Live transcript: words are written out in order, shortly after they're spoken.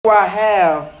I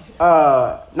have,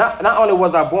 not only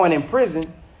was I born in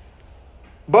prison,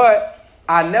 but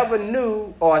I never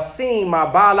knew or seen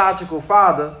my biological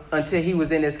father until he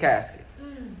was in his casket.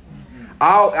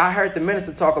 I heard the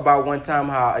minister talk about one time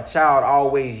how a child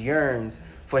always yearns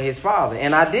for his father.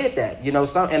 And I did that,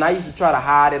 and I used to try to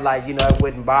hide it like, it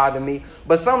wouldn't bother me.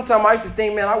 But sometimes I used to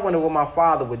think, man, I wonder what my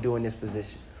father would do in this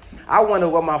position. I wonder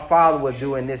what my father would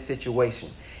do in this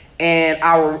situation. And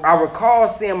I recall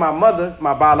seeing my mother,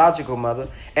 my biological mother,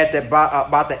 at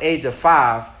about the age of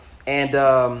 5. And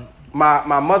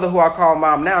my mother, who I call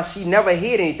mom now, she never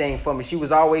hid anything from me. She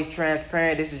was always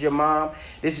transparent. This is your mom.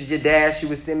 This is your dad. She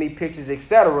would send me pictures,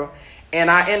 etc.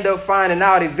 And I end up finding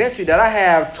out eventually that I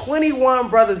have 21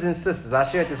 brothers and sisters. I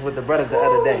shared this with the brothers the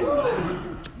other day.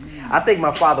 I think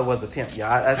my father was a pimp,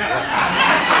 y'all. I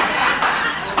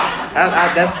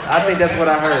think that's what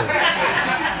I heard.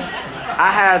 I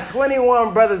had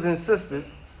 21 brothers and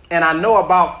sisters, and I know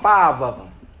about 5 of them.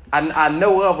 I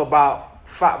know of about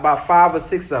 5 or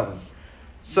 6 of them.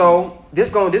 So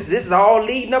this is all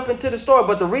leading up into the story.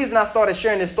 But the reason I started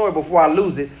sharing this story before I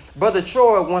lose it, Brother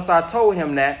Troy, once I told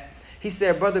him that, he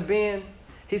said, Brother Ben,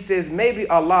 he says, maybe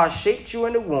Allah shaped you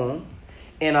in the womb,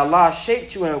 and Allah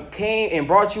shaped you and came and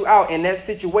brought you out in that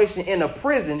situation in a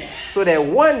prison so that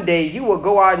one day you will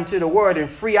go out into the world and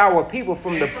free our people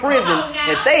from the prison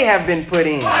that they have been put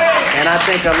in. And I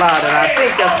think a lot, and I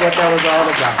think that's what that was all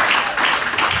about.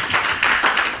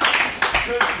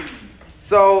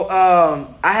 So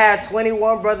I had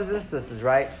 21 brothers and sisters,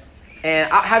 right?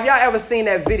 And have y'all ever seen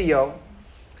that video?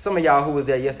 Some of y'all who was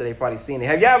there yesterday probably seen it.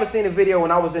 Have y'all ever seen the video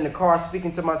when I was in the car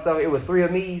speaking to myself? It was 3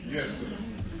 of me's.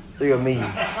 Yes. 3 of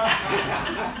me's.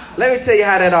 Let me tell you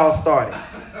how that all started.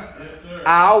 Yes, sir.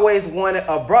 I always wanted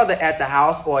a brother at the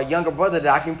house or a younger brother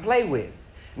that I can play with.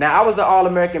 Now, I was an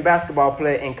All-American basketball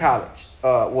player in college.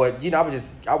 I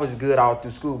was good all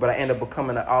through school, but I ended up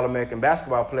becoming an All-American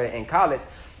basketball player in college.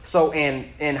 So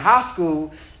in high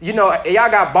school,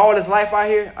 y'all got Ballers Life out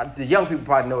here. The young people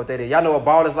probably know what that is. Y'all know what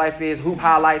Ballers Life is, hoop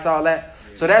highlights, all that.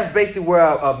 So that's basically where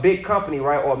a big company,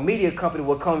 right, or a media company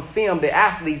will come film the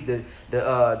athletes, the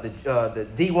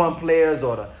D1 players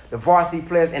or the varsity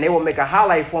players, and they will make a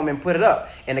highlight for them and put it up.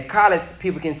 And the college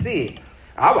people can see it.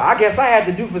 I guess I had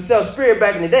to do for Self-Spirit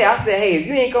back in the day. I said, hey, if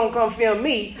you ain't going to come film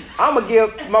me, I'm going to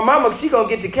give my mama, she going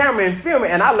to get the camera and film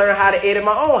it. And I learned how to edit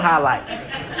my own highlights.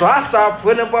 So I started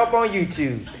putting them up on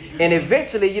YouTube. And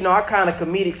eventually, I kind of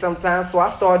comedic sometimes. So I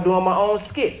started doing my own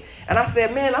skits. And I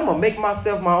said, man, I'm going to make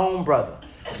myself my own brother.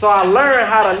 So I learned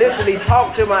how to literally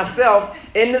talk to myself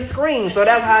in the screen. So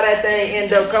that's how that thing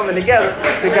ended up coming together,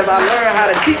 because I learned how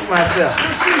to teach myself.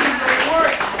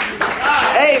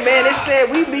 Hey, man, it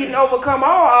said we meet and overcome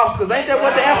all obstacles. Ain't that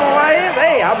what the FOI is?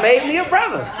 Hey, I made me a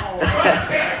brother.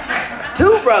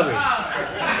 2 brothers.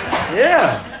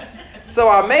 Yeah. So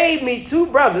I made me 2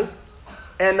 brothers.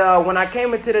 And when I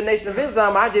came into the Nation of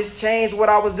Islam, I just changed what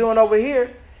I was doing over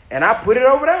here, and I put it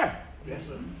over there. Yes,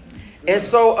 sir. And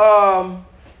so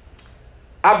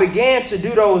I began to do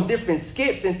those different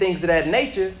skits and things of that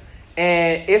nature,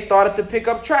 and it started to pick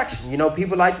up traction.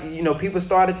 People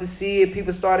started to see it.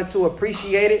 People started to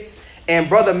appreciate it. And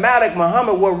Brother Malik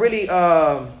Muhammad, what really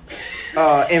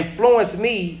influenced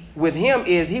me with him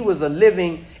is he was a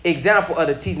living example of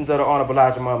the teachings of the Honorable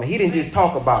Elijah Muhammad. He didn't just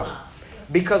talk about it.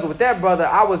 Because with that brother,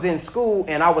 I was in school,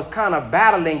 and I was kind of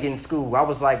battling in school. I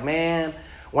was like, man,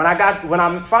 when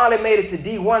I finally made it to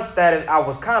D1 status, I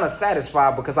was kind of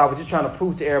satisfied because I was just trying to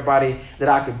prove to everybody that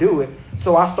I could do it.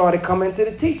 So I started coming to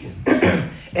the teaching.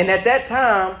 And at that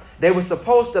time, they were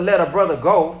supposed to let a brother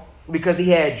go because he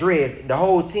had dreads. The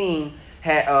whole team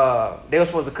had they were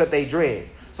supposed to cut their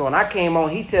dreads. So when I came on,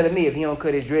 he telling me if he don't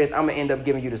cut his dreads, I'm going to end up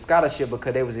giving you the scholarship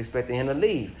because they was expecting him to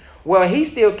leave. Well, he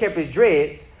still kept his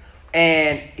dreads,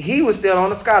 and he was still on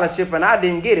the scholarship, and I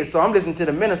didn't get it. So I'm listening to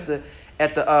the minister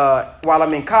at the while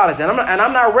I'm in college, and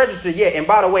I'm not registered yet. And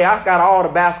by the way, I got all the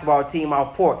basketball team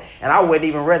off port, and I wasn't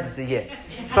even registered yet.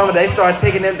 They started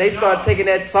taking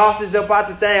that sausage up out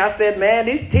the thing. I said, man,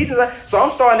 these teachers so I'm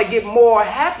starting to get more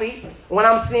happy when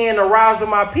I'm seeing the rise of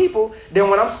my people than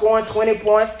when I'm scoring 20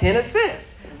 points, 10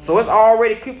 assists. So it's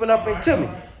already creeping up into me.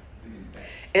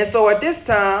 And so at this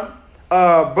time,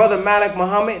 Brother Malik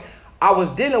Muhammad, I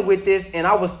was dealing with this, and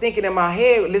I was thinking in my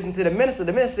head, listening to the minister.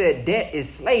 The minister said, debt is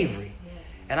slavery.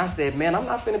 And I said, man, I'm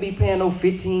not finna be paying no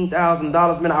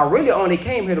 $15,000. Man, I really only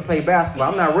came here to play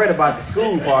basketball. I'm not worried about the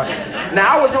school part.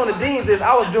 Now, I was on the dean's list.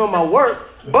 I was doing my work,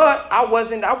 but I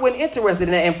wasn't interested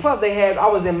in that. And plus, I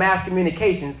was in mass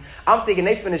communications. I'm thinking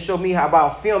they finna show me how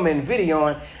about filming and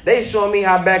videoing. They showing me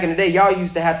how back in the day, y'all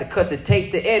used to have to cut the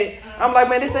tape to edit. I'm like,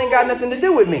 man, this ain't got nothing to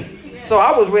do with me. So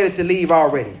I was ready to leave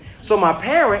already. So my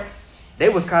parents, they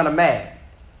was kind of mad.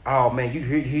 Oh man,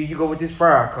 here you go with this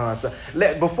Farrakhan stuff.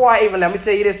 Let me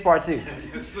tell you this part too.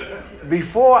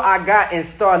 Before I got and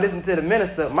started listening to the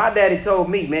minister, my daddy told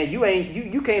me, man,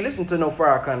 you can't listen to no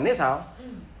Farrakhan in this house.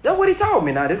 That's what he told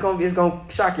me. Now it's gonna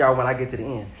shock y'all when I get to the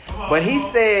end. But he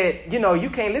said, you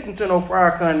can't listen to no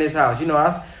Farrakhan in this house.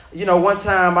 One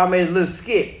time I made a little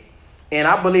skit. And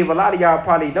I believe a lot of y'all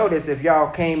probably know this if y'all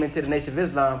came into the Nation of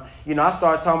Islam. I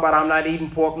started talking about I'm not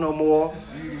eating pork no more.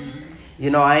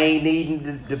 I ain't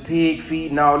eating the pig feet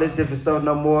and all this different stuff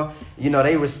no more.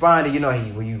 They responded,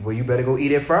 hey, well, you better go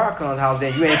eat at Farrakhan's house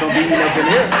then. You ain't going to be eating up in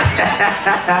here.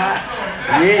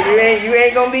 you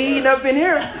ain't going to be eating up in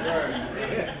here.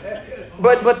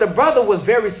 But the brother was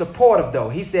very supportive, though.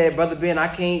 He said, Brother Ben, I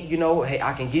can't, hey,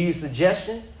 I can give you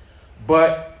suggestions,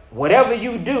 but whatever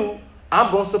you do, I'm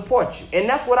going to support you. And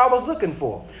that's what I was looking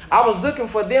for. I was looking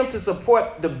for them to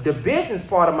support the business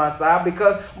part of my side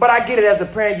but I get it as a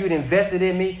parent. You'd invested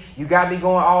in me. You got me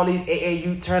going all these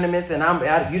AAU tournaments and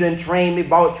you didn't train me,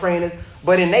 bought trainers.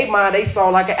 But in their mind, they saw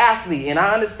like an athlete. And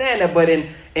I understand that. But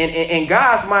in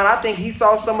God's mind, I think he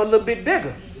saw something a little bit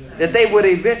bigger that they would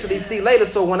eventually see later.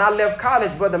 So when I left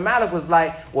college, Brother Malik was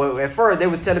like, well, at first they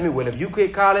was telling me, well, if you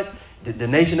quit college, the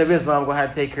Nation of Islam going to have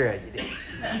to take care of you then.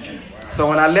 So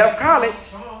when I left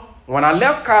college,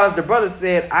 the brother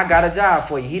said, I got a job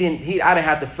for you. I didn't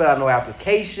have to fill out no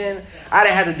application. I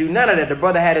didn't have to do none of that. The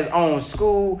brother had his own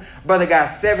school. Brother got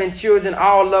 7 children,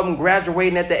 all of them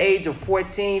graduating at the age of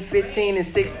 14, 15, and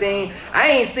 16. I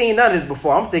ain't seen none of this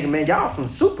before. I'm thinking, man, y'all some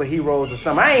superheroes or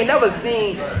something. I ain't never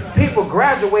seen people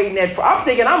graduating I'm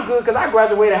thinking I'm good because I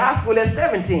graduated high school at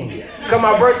 17. Because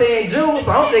my birthday in June,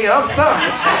 so I'm thinking I'm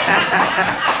something.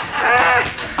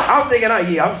 I'm thinking,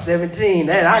 I'm 17.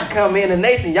 And I come in the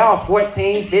nation, y'all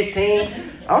 14, 15.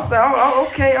 I'll say,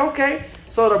 okay.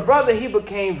 So the brother, he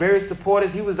became very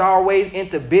supportive. He was always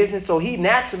into business. So he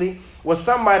naturally was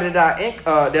somebody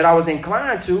that I was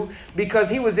inclined to because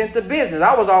he was into business.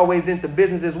 I was always into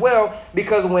business as well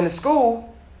because when in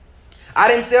school, I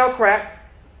didn't sell crack.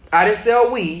 I didn't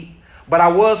sell weed. But I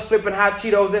was flipping hot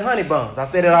Cheetos and honey buns. I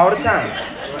say that all the time.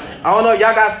 I don't know,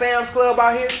 y'all got Sam's Club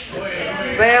out here?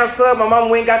 Sam's Club, my mom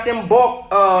went and got them bulk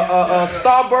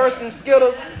Starbursts and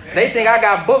Skittles. They think I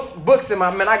got books in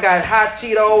my, man, I got hot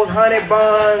Cheetos, honey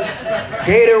buns,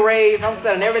 Gatorades. I'm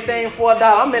selling everything for $1.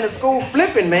 I'm in the school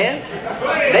flipping, man.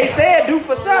 They said do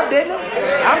for sale, didn't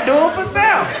they? I'm doing for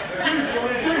sale.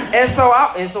 And so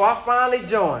I finally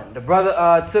joined. The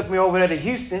brother took me over there to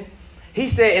Houston. He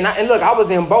said, and look, I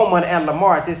was in Beaumont and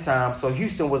Lamar at this time, so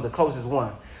Houston was the closest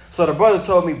one. So the brother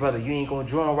told me, brother, you ain't going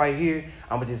to join right here.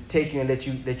 I'm going to just take you and let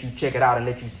you check it out and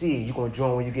let you see it. You're going to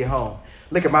join when you get home.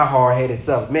 Look at my hard-headed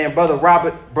self. Man, Brother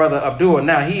Robert, Brother Abdul,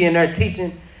 now he in there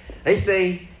teaching. They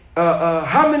say,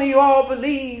 how many of you all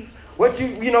believe what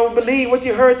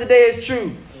you heard today is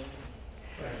true?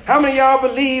 How many of y'all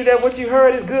believe that what you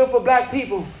heard is good for black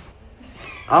people?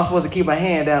 I'm supposed to keep my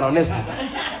hand down on this one.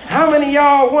 How many of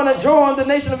y'all want to join the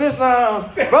Nation of Islam?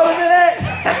 Brother Bennett?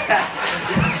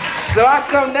 So I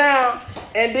come down,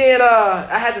 and then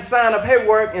I had to sign up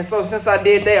paperwork. And so since I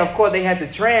did that, of course, they had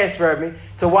to transfer me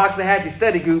to Waxahachie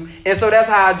Study Group. And so that's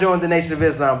how I joined the Nation of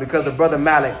Islam, because of Brother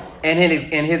Malik and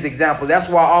his examples. That's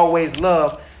why I always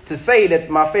love to say that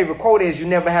my favorite quote is, you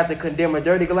never have to condemn a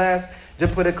dirty glass,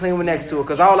 just put a clean one next to it.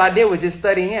 Because all I did was just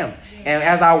study him. And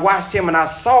as I watched him and I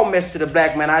saw Message to the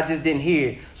Black Man, I just didn't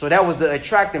hear it. So that was the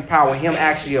attracting power, him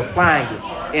actually applying it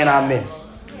in our midst.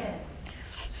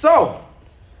 So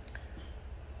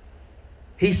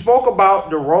he spoke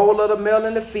about the role of the male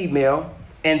and the female,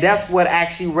 and that's what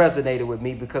actually resonated with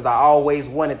me, because I always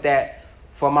wanted that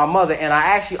for my mother. And I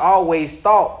actually always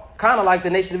thought, kind of like the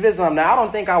Nation of Islam. Now, I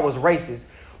don't think I was racist,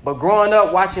 but growing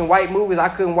up watching white movies, I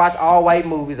couldn't watch all white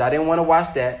movies. I didn't want to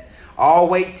watch that. All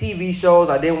white TV shows,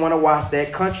 I didn't want to watch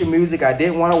that. Country music, I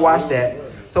didn't want to watch that.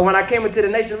 So when I came into the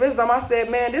Nation of Islam, I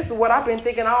said, man, this is what I've been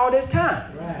thinking all this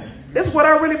time. This is what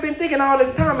I've really been thinking all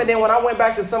this time. And then when I went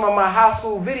back to some of my high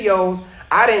school videos,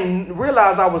 I didn't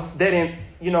realize I was that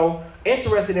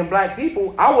interested in black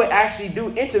people. I would actually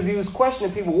do interviews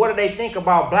questioning people. What do they think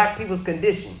about black people's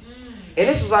condition? And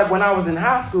this was like when I was in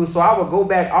high school. So I would go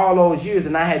back all those years,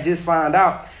 and I had just found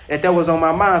out that was on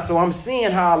my mind. So I'm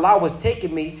seeing how Allah was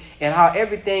taking me and how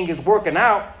everything is working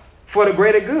out for the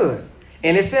greater good.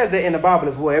 And it says that in the Bible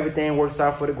as well, everything works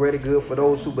out for the greater good for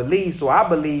those who believe. So I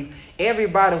believe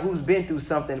everybody who's been through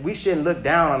something, we shouldn't look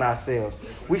down on ourselves.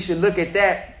 We should look at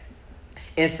that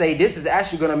and say, this is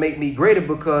actually going to make me greater,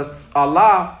 because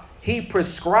Allah he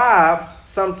prescribes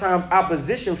sometimes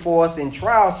opposition for us in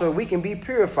trials so we can be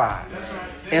purified.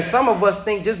 And some of us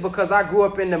think just because I grew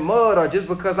up in the mud or just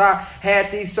because I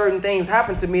had these certain things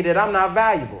happen to me that I'm not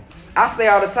valuable. I say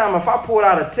all the time, if I pulled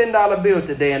out a $10 bill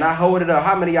today and I hold it up,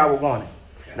 how many of y'all would want it?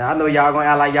 Now, I know y'all going to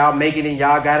act like y'all make it and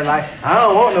y'all got it like, I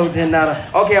don't want no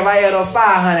 $10. Okay, if I had up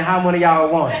 500, how many of y'all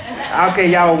would want it?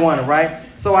 Okay, y'all would want it, right?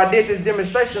 So I did this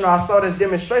demonstration, or I saw this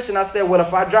demonstration. I said, well,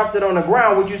 if I dropped it on the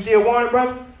ground, would you still want it,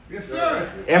 brother? Yes, sir.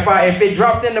 If it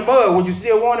dropped in the mud, would you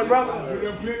still want it, brother?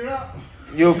 We'll clean it up.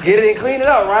 You'll get it and clean it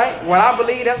up, right? Well, I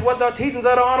believe that's what the teachings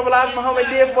of the Honorable Elijah Muhammad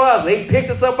did for us. They picked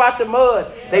us up out the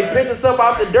mud. They picked us up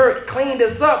out the dirt, cleaned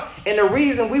us up. And the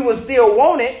reason we would still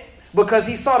want it, because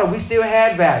he saw that we still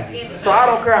had value. So I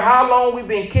don't care how long we've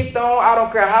been kicked on. I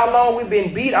don't care how long we've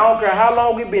been beat. I don't care how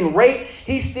long we've been raped.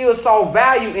 He still saw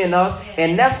value in us.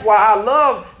 And that's why I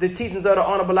love the teachings of the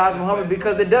Honorable Elijah Muhammad,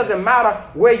 because it doesn't matter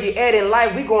where you're at in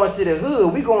life. We going to the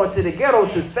hood. We going to the ghetto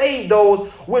to save those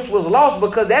which was lost,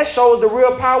 because that shows the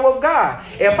real power of God.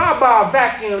 If I buy a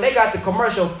vacuum, they got the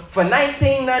commercial for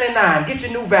 $19.99. Get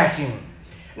your new vacuum.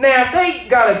 Now, if they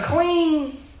got a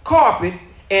clean carpet,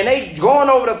 and they going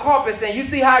over the carpet saying, you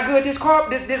see how good this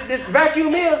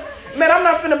vacuum is? Man, I'm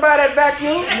not finna buy that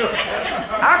vacuum.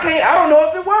 I don't know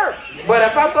if it works. But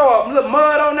if I throw a little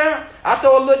mud on there, I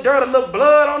throw a little dirt, a little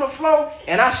blood on the floor,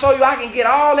 and I show you I can get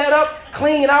all that up,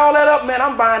 clean all that up, man,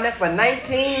 I'm buying that for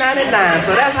 $19.99.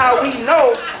 So that's how we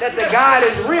know that the God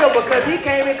is real, because he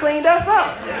came and cleaned us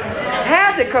up.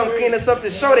 Had to come clean us up to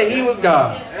show that he was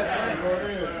God.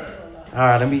 All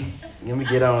right, let me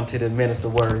get on to the minister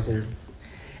words here.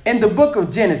 In the book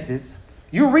of Genesis,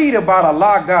 you read about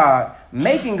Allah God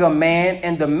making a man,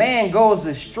 and the man goes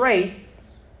astray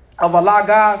of Allah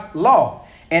God's law.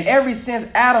 And ever since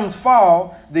Adam's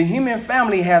fall, the human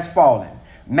family has fallen.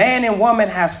 Man and woman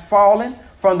has fallen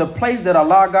from the place that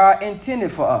Allah God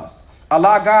intended for us.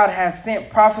 Allah God has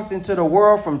sent prophets into the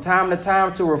world from time to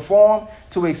time to reform,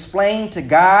 to explain, to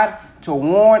guide, to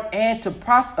warn, and to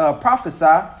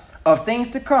prophesy of things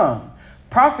to come.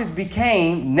 Prophets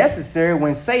became necessary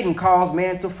when Satan caused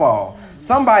man to fall.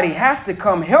 Somebody has to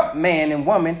come help man and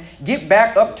woman get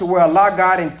back up to where Allah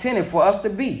God intended for us to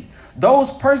be.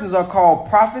 Those persons are called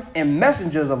prophets and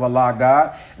messengers of Allah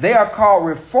God. They are called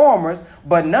reformers,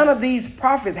 but none of these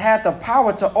prophets had the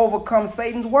power to overcome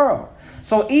Satan's world.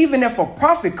 So even if a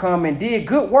prophet come and did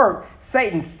good work,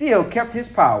 Satan still kept his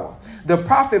power. The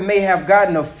prophet may have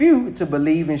gotten a few to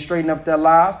believe and straighten up their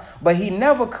lives, but he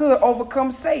never could overcome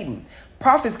Satan.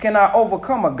 Prophets cannot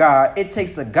overcome a God. It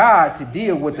takes a God to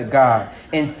deal with a God.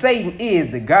 And Satan is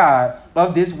the God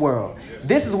of this world.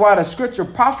 This is why the scripture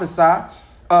prophesy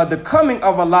the coming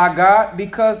of Allah God,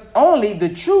 because only the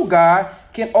true God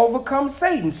can overcome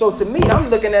Satan. So to me,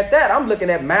 I'm looking at that. I'm looking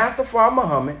at Master Fard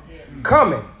Muhammad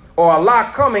coming, or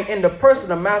Allah coming in the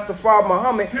person of Master Fard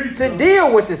Muhammad to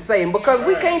deal with this Satan, because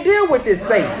we can't deal with this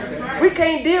Satan. We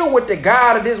can't deal with the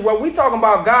God of this world. We talking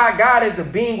about God. God is a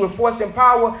being with force and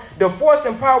power. The force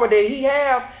and power that he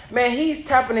have, man, he's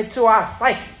tapping into our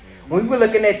psyche. When we're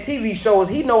looking at TV shows,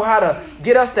 he know how to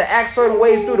get us to act certain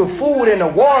ways through the food and the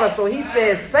water. So he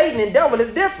says Satan and devil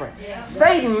is different.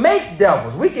 Satan makes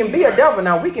devils. We can be a devil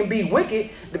now. We can be wicked.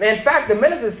 In fact, the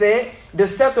minister said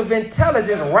deceptive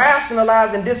intelligence,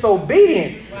 rationalizing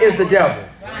disobedience is the devil.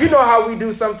 You know how we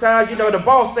do sometimes. You know, the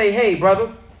boss say, hey,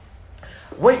 brother,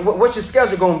 what's your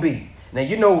schedule going to be? Now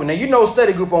you know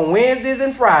study group on Wednesdays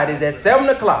and Fridays at 7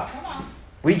 o'clock.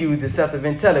 We use deceptive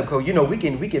intelligence because, you know, we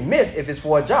can miss if it's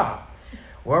for a job.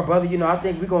 Well, brother, you know, I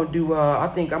think we're going to do, I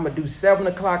think I'm going to do 7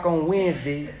 o'clock on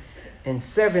Wednesday and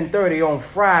 7:30 on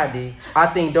Friday. I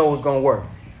think those going to work.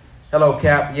 Hello,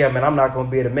 Cap. Yeah, man, I'm not going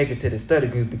to be able to make it to the study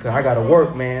group because I got to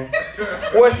work, man.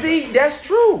 Well, see, that's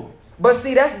true. But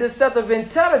see, that's deceptive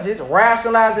intelligence,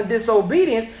 rationalizing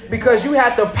disobedience, because you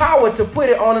had the power to put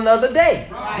it on another day.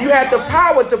 You had the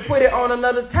power to put it on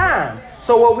another time.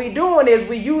 So what we doing is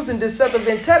we using deceptive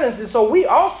intelligence so we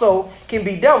also can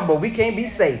be devil, but we can't be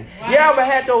Satan. You ever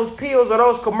had those pills or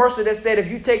those commercials that said if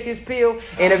you take this pill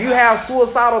and if you have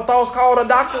suicidal thoughts, call a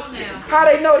doctor? How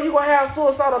they know you're going to have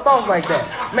suicidal thoughts like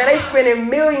that? Man, they spending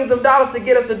millions of dollars to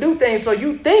get us to do things, so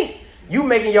you think you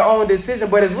making your own decision,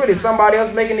 but it's really somebody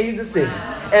else making these decisions.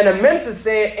 And the minister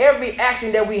said every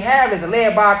action that we have is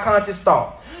led by a conscious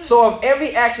thought. So if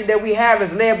every action that we have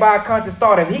is led by a conscious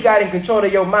thought, if he got in control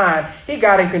of your mind, he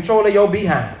got in control of your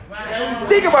behind.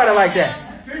 Think about it like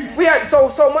that. We had so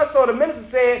much so the minister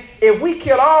said if we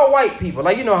kill all white people,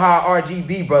 like you know how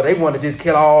RGB, brother, they want to just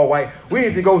kill all white. We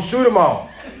need to go shoot them all.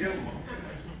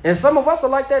 And some of us are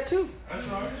like that too. That's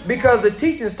right. Because the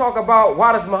teachings talk about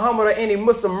why does Muhammad or any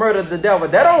Muslim murder the devil.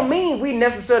 That don't mean we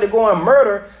necessarily go and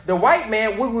murder the white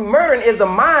man. What we're murdering is the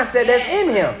mindset that's in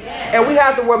him. And we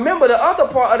have to remember the other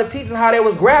part of the teaching, how they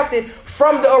was grafted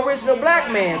from the original black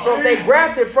man. So if they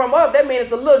grafted from us, that means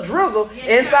it's a little drizzle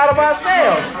inside of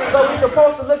ourselves. So we're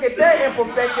supposed to look at their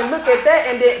imperfection, look at that,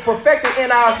 and then perfect it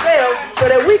in ourselves so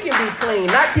that we can be clean,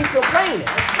 not keep complaining.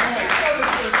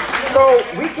 So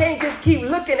we can't just keep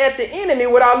looking at the enemy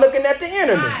without looking at the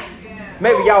enemy.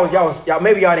 Maybe y'all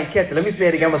didn't catch it. Let me say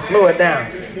it again. I'm gonna slow it down.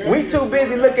 We too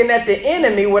busy looking at the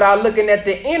enemy without looking at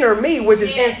the inner me, which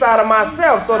is inside of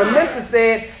myself. So the minister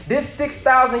said this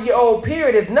 6,000-year-old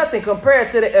period is nothing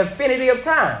compared to the infinity of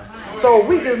time. So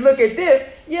we just look at this.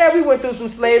 Yeah, we went through some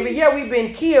slavery. Yeah, we've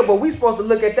been killed, but we're supposed to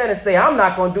look at that and say, I'm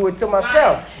not going to do it to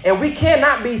myself. And we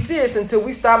cannot be serious until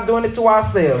we stop doing it to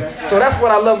ourselves. So that's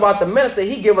what I love about the minister.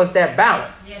 He give us that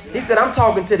balance. He said, I'm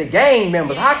talking to the gang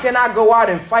members. How can I go out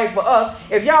and fight for us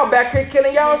if y'all back here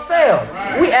killing yourselves?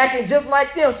 We acting just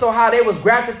like them. So how they was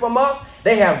grafted from us,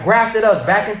 they have grafted us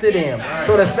back into them.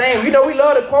 So the same, we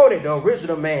love to quote it. The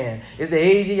original man is the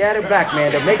Asiatic black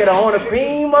man that make it on the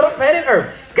cream of the planet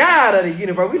Earth. God of the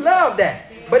universe. We love that.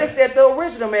 But it said the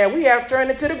original man, we have turned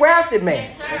into the grafted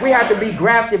man. We have to be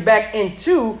grafted back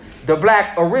into the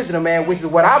black original man, which is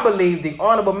what I believe the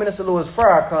Honorable Minister Louis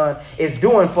Farrakhan is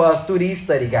doing for us through these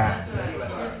study guides.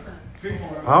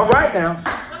 All right now.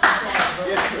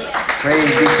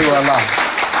 Praise be to Allah.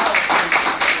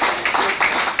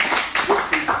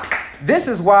 This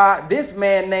is why this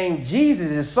man named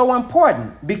Jesus is so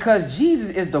important, because Jesus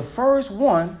is the first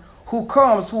one who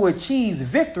achieves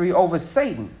victory over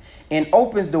Satan and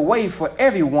opens the way for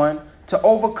everyone to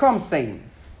overcome Satan.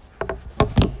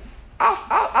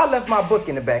 I left my book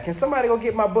in the back. Can somebody go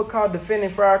get my book called Defending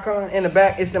Farrakhan in the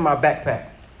back? It's in my backpack.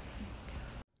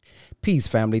 Peace,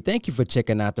 family. Thank you for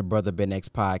checking out the Brother Ben X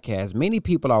podcast. Many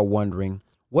people are wondering,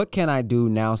 what can I do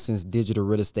now since digital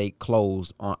real estate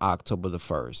closed on October the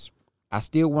 1st? I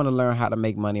still want to learn how to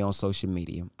make money on social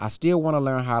media. I still want to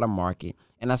learn how to market,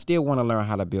 and I still want to learn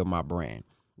how to build my brand.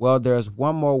 Well, there's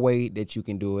one more way that you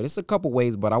can do it. It's a couple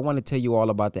ways, but I want to tell you all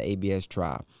about the ABS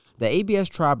Tribe. The ABS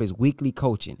Tribe is weekly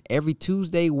coaching every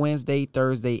Tuesday, Wednesday,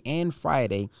 Thursday, and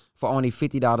Friday for only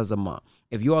 $50 a month.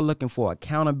 If you are looking for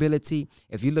accountability,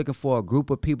 if you're looking for a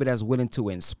group of people that's willing to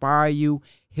inspire you,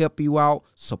 help you out,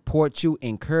 support you,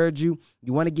 encourage you,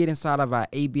 you want to get inside of our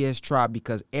ABS Tribe,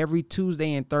 because every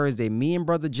Tuesday and Thursday, me and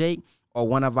Brother Jake or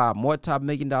one of our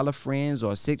multi-million-dollar friends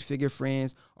or six-figure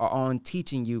friends are on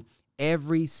teaching you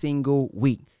every single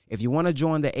week. If you want to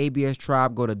join the ABS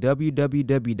Tribe, go to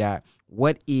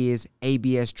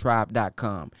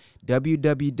www.whatisaBStribe.com.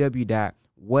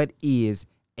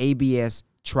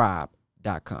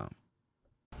 www.whatisaBStribe.com.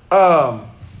 But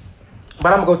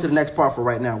I'm going to go to the next part for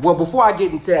right now. Well, before I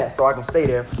get into that, so I can stay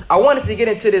there, I wanted to get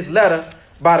into this letter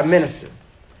by the minister,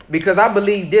 because I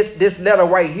believe this letter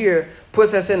right here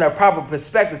puts us in a proper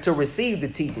perspective to receive the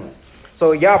teachings.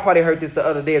 So y'all probably heard this the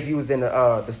other day if you was in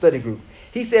the study group.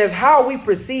 He says, how we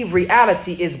perceive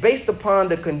reality is based upon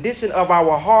the condition of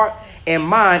our heart and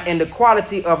mind and the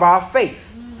quality of our faith.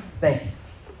 Thank you.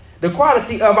 The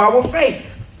quality of our faith.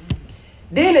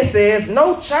 Then it says,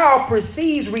 no child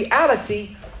perceives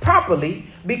reality properly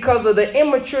because of the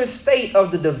immature state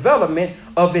of the development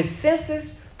of his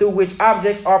senses through which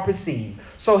objects are perceived.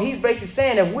 So he's basically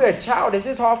saying if we're a child, it's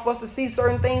just hard for us to see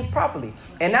certain things properly.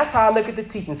 And that's how I look at the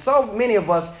teaching. So many of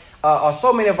us, or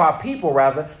so many of our people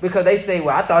rather, because they say,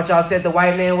 well, I thought y'all said the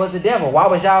white man was the devil. Why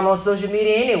was y'all on social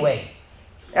media anyway?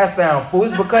 That sounds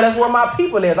foolish, because that's where my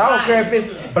people is. I don't care if it's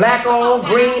black on,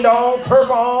 green on,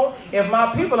 purple on. If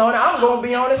my people on it, I'm going to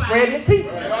be on it spreading the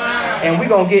teachings. And we're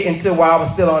going to get into why I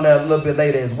was still on there a little bit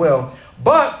later as well.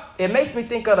 But it makes me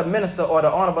think of the minister or the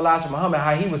Honorable Elijah Muhammad,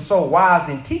 how he was so wise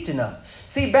in teaching us.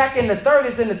 See, back in the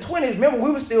 30s and the 20s, remember,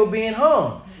 we were still being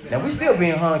hung. Now, we still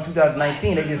being hung in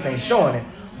 2019. They just ain't showing it.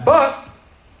 But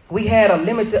we had a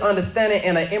limited understanding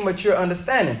and an immature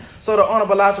understanding. So the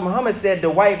Honorable Elijah Muhammad said the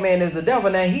white man is the devil.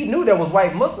 Now, he knew there was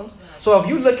white Muslims. So if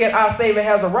you look at Our Savior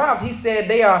Has Arrived, he said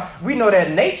we know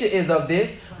that nature is of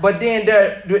this, but then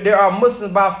there are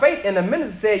Muslims by faith. And the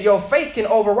minister said your faith can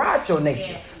override your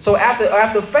nature. Yes. So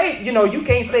after faith, you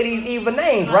can't say these evil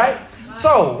names, right?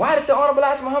 So why did the Honorable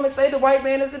Elijah Muhammad say the white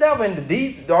man is the devil and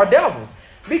these are devils?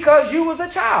 Because you was a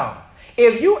child.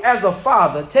 If you as a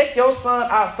father take your son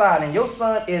outside and your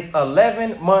son is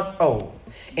 11 months old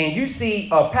and you see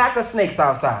a pack of snakes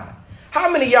outside, How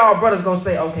many of y'all brothers gonna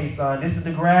say, okay, son, this is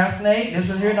the grass snake. This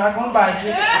one here not gonna bite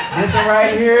you. This one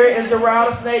right here is the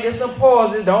rattlesnake. This one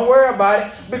poison. Don't worry about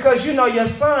it. Because you know your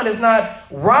son is not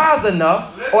wise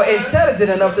enough or intelligent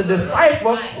enough to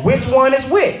decipher which one is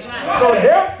which. So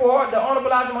therefore, the Honorable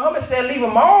Elijah Muhammad said, leave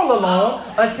them all alone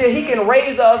until he can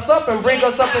raise us up and bring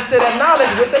us up into that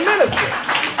knowledge with the minister.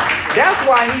 That's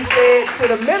why he said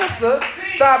to the minister,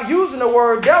 stop using the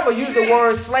word devil, use the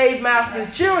word slave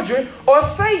master's children or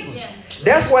Satan. Yes.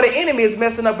 That's why the enemy is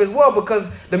messing up as well,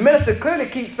 because the minister clearly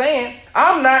keeps saying,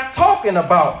 I'm not talking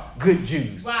about good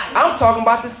Jews. Right. I'm talking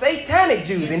about the satanic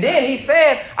Jews. Yes. And then he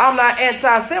said, I'm not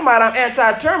anti-Semite, I'm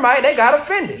anti-termite. They got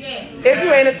offended. Yes. If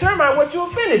you ain't a termite, what you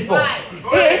offended for? Right.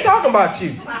 He ain't talking about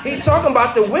you. He's talking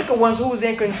about the wicked ones who was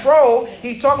in control.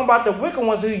 He's talking about the wicked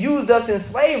ones who used us in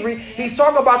slavery. He's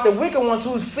talking about the wicked ones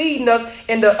who's feeding us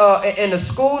in the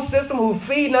school system, who's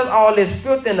feeding us all this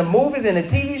filth in the movies and the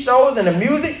TV shows and the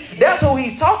music. That's who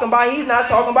he's talking about. He's not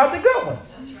talking about the good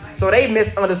ones. So they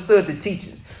misunderstood the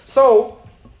teachings. So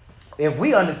if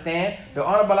we understand, the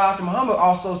Honorable Elijah Muhammad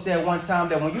also said one time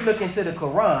that when you look into the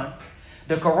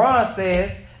Quran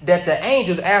says that the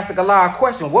angels asked Allah a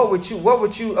question. What would you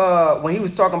when he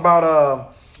was talking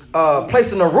about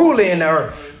placing a ruler in the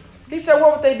earth? He said,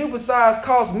 what would they do besides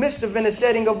cause mischief and the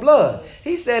shedding of blood?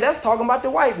 He said, that's talking about the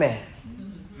white man.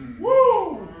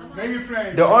 Woo!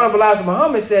 The Honorable Elijah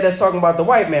Muhammad said that's talking about the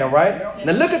white man, right? Yep.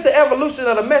 Now look at the evolution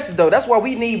of the message, though. That's why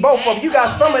we need both of them. You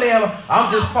got some of them,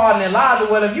 I'm just following Elijah.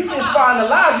 Well, if you just following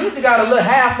Elijah, you just got a little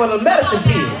half of the medicine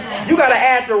pill. You got to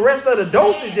add the rest of the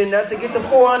dosage in there to get the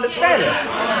full understanding.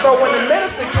 So when the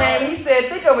minister came, he said,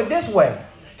 think of it this way.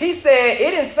 He said,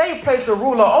 it didn't say place a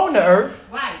ruler on the earth.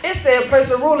 Right. It said place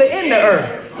a ruler in the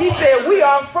earth. He said we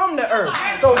are from the earth.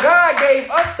 So God gave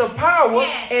us the power.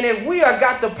 Yes. And if we are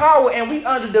got the power and we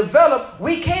underdeveloped,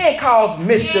 we can cause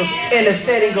mischief in the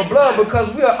shedding of blood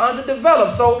because we are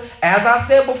underdeveloped. So as I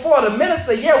said before, the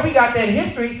minister, yeah, we got that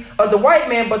history of the white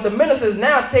man, but the minister is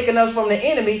now taking us from the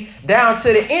enemy down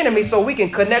to the enemy so we can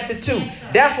connect the two.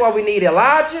 That's why we need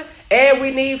Elijah and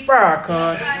we need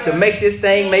Farrakhan to make this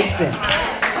thing make sense.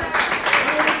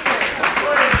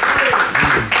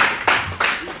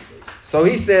 So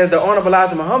he says, the Honorable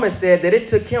Elijah Muhammad said that it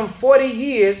took him 40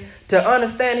 years to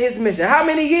understand his mission. How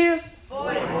many years?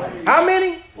 40. How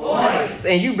many? 40.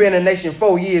 And you been in the nation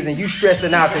 4 years and you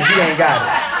stressing out because you ain't got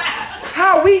it.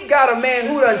 How we got a man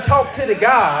who done talked to the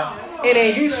God and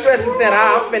then you stressing saying,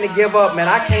 I'm finna give up, man.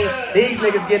 I can't, these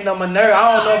niggas getting on my nerve.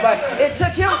 I don't know about it. It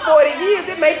took him 40 years.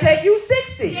 It may take you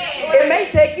 60. It may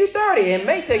take you 30. It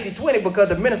may take you 20 because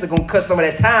the minister gonna cut some of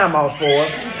that time off for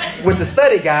us with the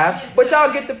study guys. But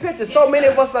y'all get the picture. So many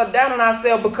of us are down on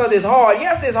ourselves because it's hard.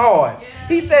 Yes, it's hard.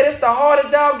 He said it's the hardest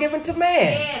job given to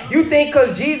man. You think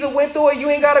because Jesus went through it, you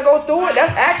ain't got to go through it?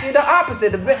 That's actually the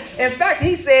opposite. In fact,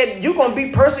 he said you're going to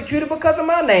be persecuted because of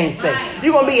my name's sake.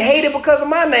 You're going to be hated because of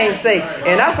my name's sake.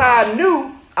 And that's how I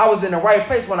knew I was in the right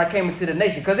place when I came into the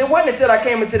nation. Because it wasn't until I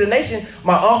came into the nation,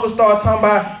 my uncle started talking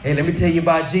about, hey, let me tell you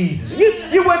about Jesus.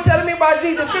 You weren't telling me about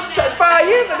Jesus 5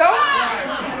 years ago.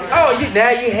 Oh, now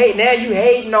you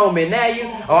hating on me.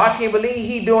 I can't believe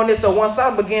he doing this. So once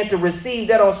I began to receive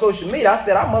that on social media, I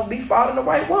said, I must be following the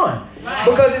right one. Right.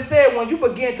 Because it said when you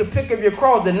begin to pick up your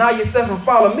cross, deny yourself and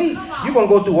follow me, you're going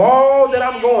to go through all that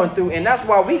I'm going through. And that's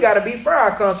why we got to be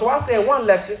Farrakhan. So I said one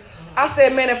lecture, I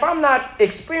said, man, if I'm not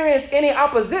experiencing any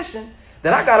opposition,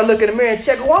 then I got to look in the mirror and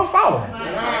check who I'm following.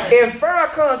 Right. If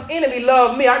Farrakhan's enemy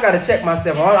love me, I got to check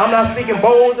myself. I'm not speaking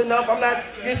bold enough.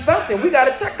 It's something. We got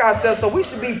to check ourselves. So we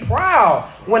should be proud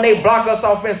when they block us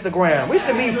off Instagram. We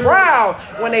should be proud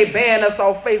when they ban us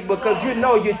off Facebook because you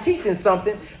know you're teaching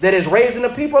something that is raising the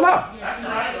people up. That's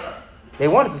right. They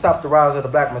wanted to stop the rise of the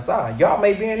Black Messiah. Y'all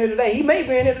may be in here today. He may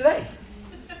be in here today.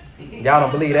 Y'all don't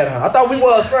believe that, huh? I thought we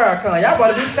was Farrakhan. Y'all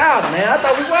better be shouting, man. I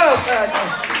thought we was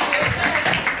Farrakhan.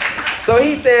 So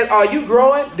he says, are you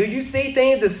growing? Do you see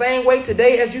things the same way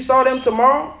today as you saw them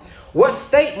tomorrow? What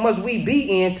state must we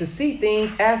be in to see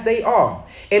things as they are?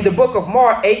 In the book of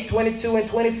Mark 8:22 and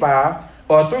 25,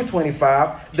 or through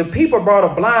 25, the people brought a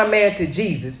blind man to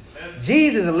Jesus.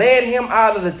 Jesus led him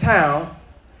out of the town.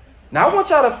 Now I want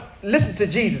y'all to listen to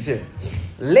Jesus here.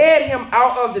 Led him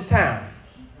out of the town.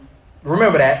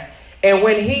 Remember that. And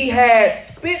when he had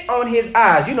spit on his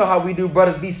eyes, you know how we do,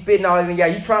 brothers be spitting all in your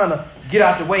eye. You trying to get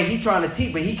out the way. He trying to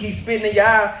teach, but he keeps spitting in your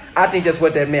eye. I think that's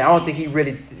what that meant. I don't think he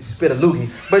really spit a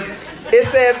loogie. But it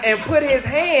says, and put his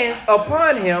hands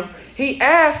upon him. He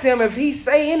asked him if he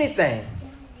say anything.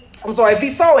 If he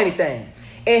saw anything.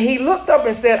 And he looked up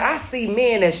and said, I see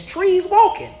men as trees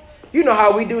walking. You know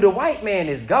how we do. The white man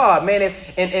is God, man.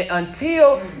 And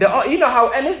until the, you know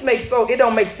how, and this makes it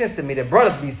don't make sense to me. The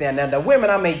brothers be saying that. The women,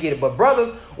 I may get it, but brothers,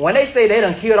 when they say they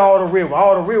done killed all the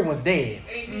real ones dead,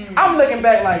 I'm looking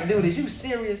back like, dude, is you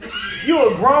serious?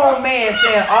 You a grown man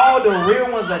saying all the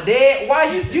real ones are dead?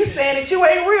 Why you saying that you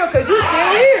ain't real? Cause you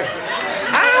still here.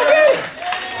 I don't get it.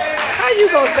 How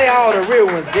you gonna say all the real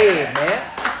ones dead, man?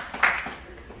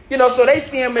 You know, so they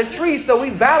see him as trees, so we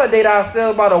validate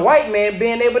ourselves by the white man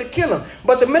being able to kill him.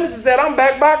 But the minister said, I'm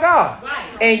backed by God. Right.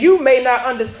 And you may not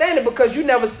understand it because you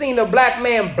never seen a black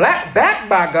man backed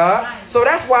by God. Right. So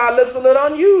that's why it looks a little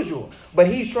unusual. But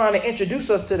he's trying to introduce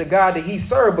us to the God that he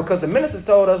served, because the minister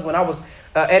told us when I was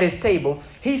at his table,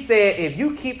 he said, if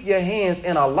you keep your hands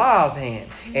in Allah's hand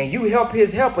and you help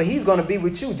his helper, he's going to be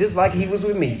with you just like he was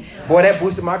with me. Boy, that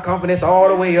boosted my confidence all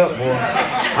the way up, boy.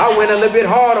 I went a little bit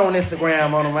hard on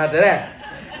Instagram on him after that.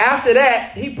 After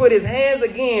that, he put his hands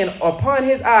again upon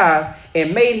his eyes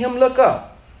and made him look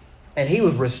up. And he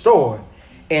was restored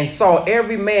and saw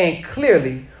every man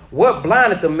clearly, what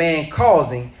blinded the man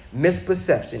causing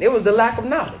misperception. It was the lack of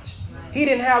knowledge. He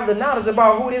didn't have the knowledge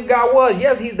about who this God was.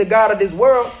 Yes, he's the God of this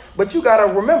world. But you got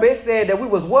to remember, it said that we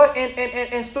was what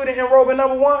in student enrollment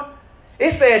number 1?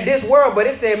 It said this world, but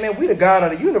it said, man, we the God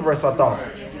of the universe, I thought.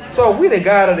 So if we the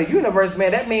God of the universe,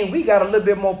 man, that means we got a little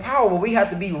bit more power, but we have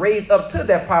to be raised up to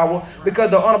that power,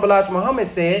 because the Honorable Elijah Muhammad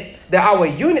said that our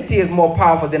unity is more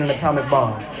powerful than an atomic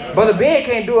bomb. Brother Ben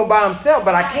can't do it by himself,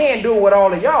 but I can do it with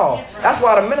all of y'all. That's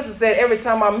why the minister said every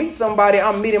time I meet somebody,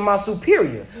 I'm meeting my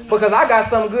superior, because I got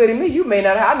something good in me. You may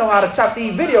not have. I know how to chop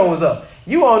these videos up.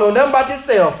 You don't know nothing about your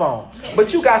cell phone,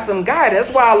 but you got some guidance.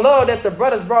 That's why I love that the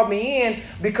brothers brought me in,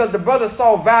 because the brothers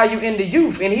saw value in the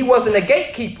youth, and he wasn't a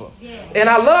gatekeeper. And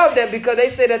I love that, because they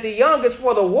say that the youngest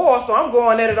for the war, so I'm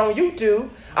going at it on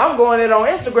YouTube. I'm going at it on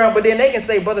Instagram, but then they can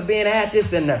say, Brother Ben had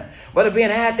this in there. Brother Ben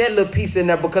had that little piece in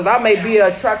there, because I may be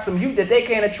attract some youth that they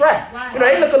can't attract. You know,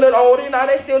 they look a little older, you know,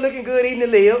 they still looking good eating the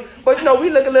live. But, you know, we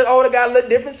look a little older, got a little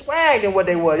different swag than what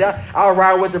they was. I'll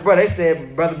ride with the brother. They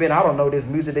said, Brother Ben, I don't know this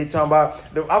music they talking about.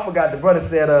 I forgot the brother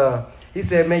said, he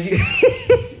said, man, you...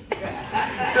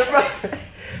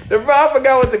 The brother, I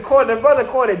forgot what the brother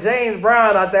quoted James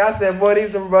Brown out there. I said, boy,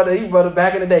 he brother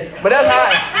back in the day. But that's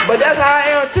how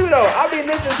I am too, though. I be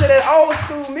listening to that old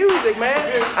school music, man.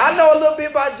 I know a little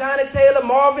bit about Johnny Taylor,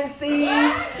 Marvin Seas.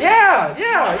 Yeah.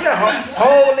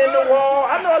 Hole in the Wall.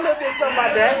 I know a little bit something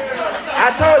about that.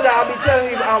 I told y'all, I'll be telling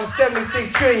you I'm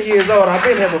 76 trillion years old. I've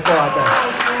been here before, I think.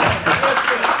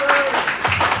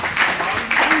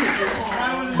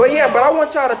 But I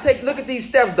want y'all to look at these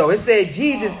steps, though. It said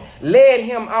Jesus led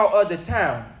him out of the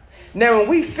town. Now, when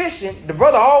we fishing, the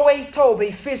brother always told me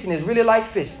fishing is really like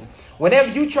fishing. Whenever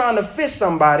you trying to fish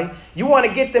somebody, you want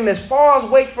to get them as far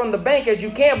away from the bank as you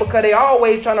can, because they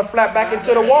always trying to flap back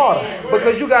into the water,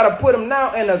 because you got to put them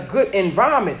now in a good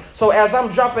environment. So as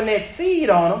I'm dropping that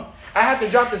seed on them, I have to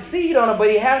drop the seed on him, but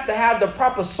he has to have the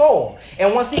proper soil.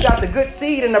 And once he got the good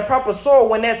seed in the proper soil,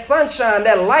 when that sunshine,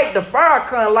 that light, the fire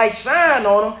current light shine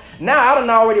on him, now I done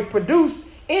already produced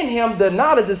in him the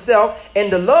knowledge of self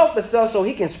and the love for self, so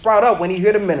he can sprout up when he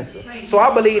hear the minister. So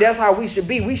I believe that's how we should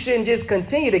be. We shouldn't just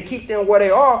continue to keep them where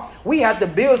they are. We have to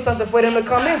build something for them to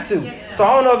come into. So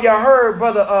I don't know if y'all heard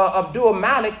Brother Abdul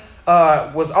Malik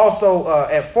was also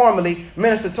formerly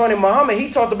Minister Tony Muhammad. He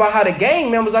talked about how the gang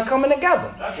members are coming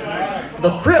together.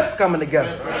 The Crips coming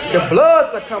together. The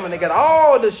Bloods are coming together.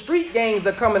 All the street gangs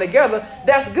are coming together.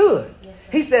 That's good.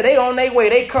 He said they on their way,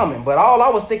 they coming. But all I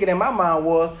was thinking in my mind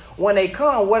was, when they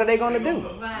come, what are they going to do?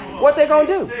 What they going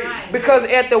to do? Because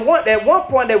at one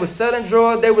point they was selling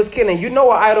drugs, they was killing. You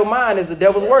know, an idle mind is the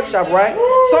devil's workshop, right?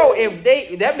 So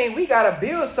that means we got to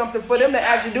build something for them to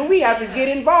actually do. We have to get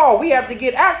involved. We have to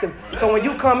get active. So when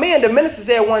you come in, the minister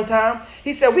said one time,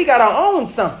 he said, we got to own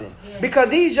something. Because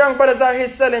these young brothers out here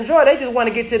selling drugs, they just want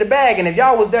to get to the bag. And if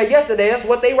y'all was there yesterday, that's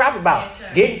what they rap about.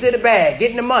 Getting to the bag,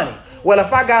 getting the money. Well,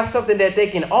 if I got something that they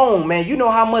can own, man, you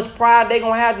know how much pride they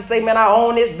going to have to say, man, I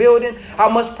own this building. How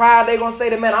much pride they going to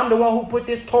say that, man, I'm the one who put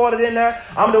this toilet in there.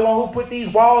 I'm the one who put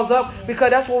these walls up.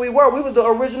 Because that's what we were. We was the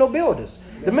original builders.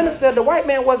 The minister said the white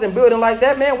man wasn't building like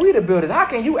that, man. We the builders. How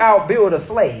can you outbuild a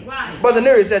slave? Right. Brother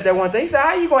Nuri said that one thing. He said,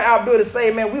 how you going to outbuild a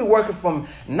slave, man? We were working from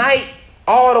night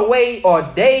all the way, or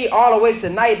day all the way to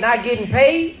night, not getting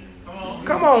paid.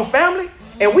 Come on, family.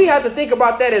 And we have to think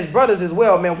about that as brothers as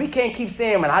well, man. We can't keep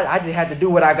saying, man, I just had to do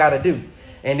what I got to do.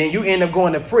 And then you end up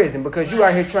going to prison because you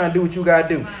out here trying to do what you got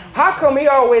to do. How come we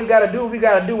always got to do what we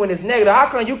got to do when it's negative? How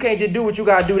come you can't just do what you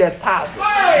got to do that's positive?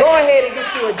 Go ahead and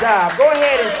get you a job. Go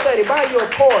ahead and study. Buy you a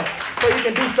course so you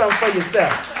can do something for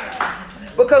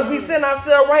yourself. Because we send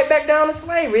ourselves right back down to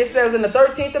slavery. It says in the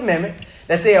 13th Amendment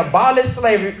that they abolished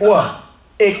slavery, what?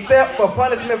 Except for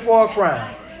punishment for a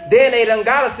crime. Then they done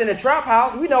got us in the trap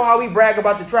house. We know how we brag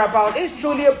about the trap house. It's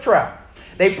truly a trap.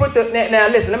 They put the, now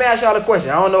listen, let me ask y'all a question.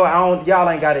 Y'all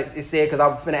ain't got it said because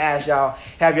I'm finna ask y'all,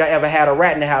 have y'all ever had a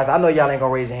rat in the house? I know y'all ain't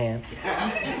gonna raise your hand.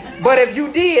 But if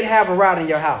you did have a rat in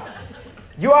your house,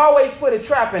 you always put a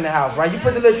trap in the house, right? You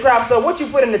put the little traps up. What you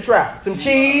put in the trap? Some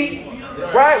cheese,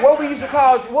 right? What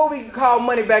we call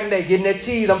money back in the day? Getting that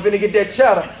cheese. I'm finna get that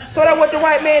cheddar. So that's what the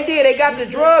white man did. They got the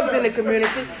drugs in the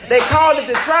community. They called it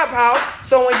the trap house.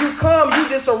 So when you come, you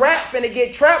just a rat finna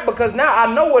get trapped because now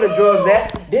I know where the drugs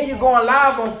at. Then you're going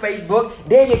live on Facebook.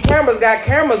 Then your cameras got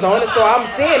cameras on it. So I'm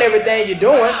seeing everything you're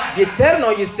doing. You're telling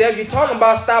on yourself. You're talking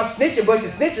about stop snitching, but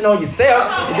you're snitching on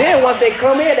yourself. And then once they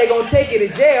come in, they're going to take you to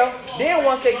jail. Then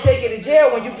once they take you to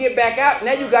jail, when you get back out,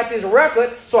 now you got this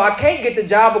record. So I can't get the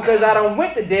job because I done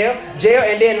went to jail.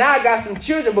 And then now I got some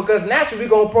children because naturally we're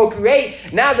going to procreate.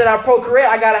 Now that I procreate,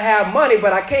 I got to have money,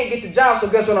 but I can't get the job. So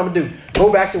guess what I'm going to do?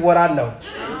 Go back to what I know.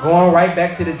 Going right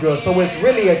back to the drugs. So it's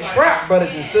really a trap,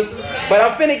 brothers and sisters. But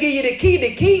I'm finna give you the key.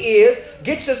 The key is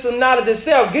get you some knowledge of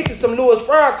self. Get you some Louis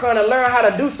Farrakhan and learn how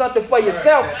to do something for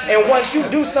yourself. And once you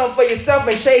do something for yourself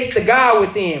and chase the God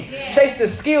within, chase the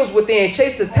skills within,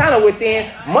 chase the talent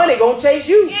within, money gonna chase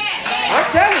you.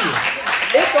 I'm telling you.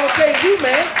 It's gonna chase you,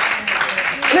 man.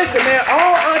 Listen, man,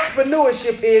 all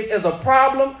entrepreneurship is a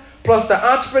problem plus the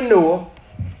entrepreneur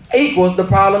equals the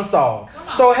problem solved.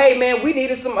 So, hey, man, we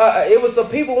needed some, it was some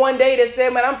people one day that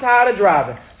said, man, I'm tired of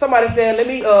driving. Somebody said, let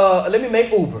me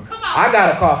make Uber. I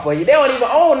got a car for you. They don't even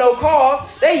own no cars.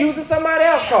 They using somebody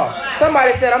else's car.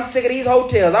 Somebody said, I'm sick of these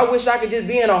hotels. I wish I could just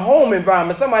be in a home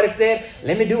environment. Somebody said,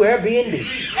 let me do Airbnb.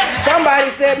 Somebody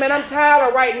said, man, I'm tired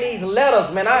of writing these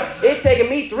letters, man. It's taking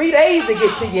me 3 days to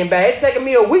get to you and back. It's taking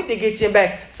me a week to get you and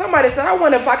back. Somebody said, I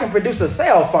wonder if I can produce a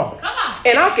cell phone.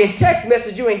 And I can text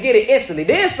message you and get it instantly.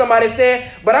 Then somebody said,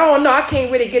 but I don't know. I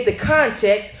can't really get the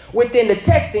context within the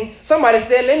texting. Somebody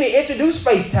said, let me introduce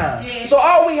FaceTime. Yeah. So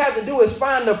all we have to do is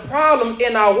find the problems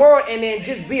in our world and then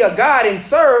just be a God and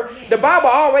serve. The Bible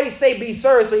already say be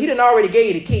served, so he done already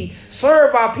gave you the key.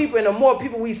 Serve our people, and the more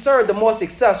people we serve, the more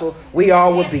successful we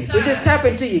all will be. So just tap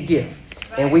into your gift,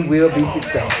 and we will be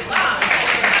successful.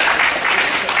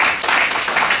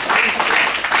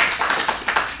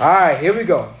 All right, here we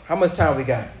go. How much time we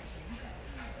got?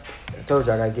 I told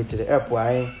you I got to get to the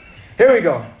airport. Here we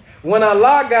go. When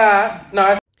Allah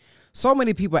God... So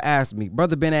many people ask me,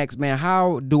 Brother Ben X, man,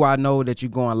 how do I know that you're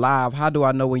going live? How do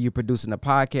I know when you're producing a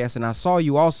podcast? And I saw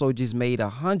you also just made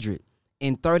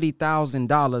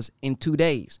 $130,000 in 2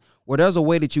 days. Well, there's a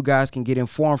way that you guys can get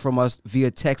informed from us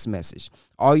via text message.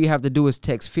 All you have to do is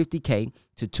text 50K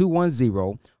to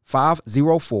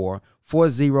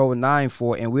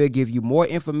 210-504-4094, and we'll give you more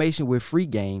information with free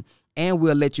game, and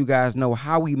we'll let you guys know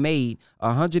how we made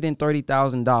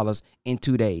 $130,000 in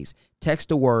 2 days. Text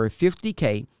the word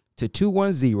 50K to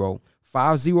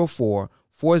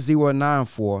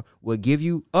 210-504-4094. We'll give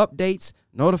you updates,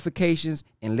 notifications,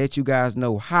 and let you guys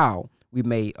know how we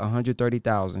made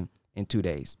 $130,000 in 2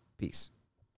 days. Peace.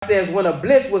 It says when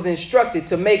Iblis was instructed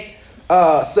to make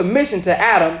submission to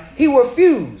Adam, he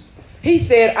refused. He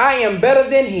said, I am better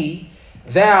than he.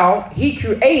 He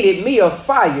created me of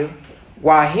fire,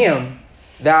 while him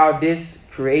thou didst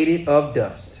created of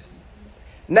dust.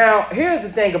 Now, here's the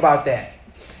thing about that.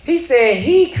 He said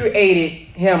he created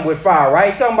him with fire,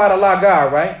 right? Talking about Allah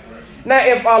God, right? Now,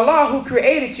 if Allah who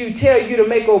created you tell you to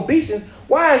make obeisance,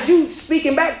 why is you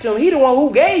speaking back to him? He the one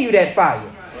who gave you that fire.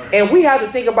 And we have to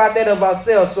think about that of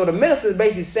ourselves. So the minister is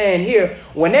basically saying here,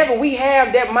 whenever we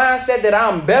have that mindset that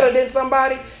I'm better than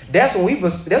somebody, that's when we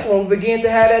begin to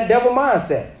have that devil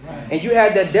mindset. And you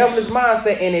have that devilish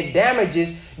mindset, and it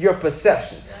damages your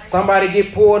perception. Somebody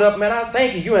get pulled up, man, I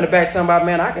thank you. You in the back talking about,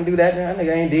 man, I can do that. Man, that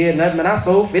nigga ain't did nothing. Man, I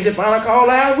sold 50 final call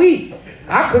last week.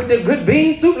 I cooked a good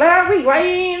bean soup last week. Why you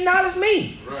ain't acknowledge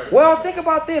me? Right. Well, think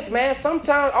about this, man.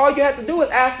 Sometimes all you have to do is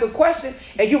ask a question,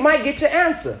 and you might get your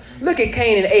answer. Look at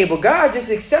Cain and Abel. God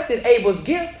just accepted Abel's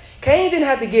gift. Cain didn't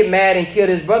have to get mad and kill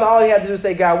his brother. All he had to do is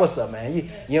say, God, what's up, man?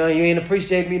 You ain't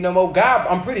appreciate me no more. God,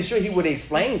 I'm pretty sure he would have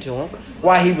explained to him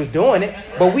why he was doing it.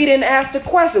 But we didn't ask the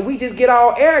question. We just get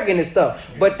all arrogant and stuff.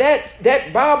 But that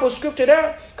Bible scripture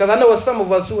there, because I know some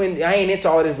of us who I ain't into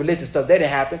all this religious stuff, that didn't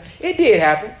happen. It did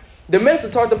happen. The minister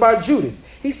talked about Judas.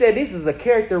 He said this is a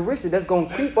characteristic that's going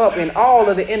to creep up in all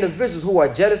of the individuals who are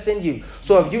jealous in you.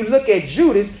 So if you look at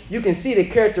Judas, you can see the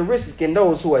characteristics in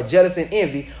those who are jealous and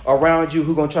envy around you,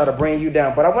 who are going to try to bring you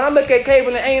down. But when I look at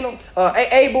Abel and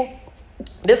Abel,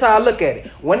 this is how I look at it.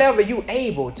 Whenever you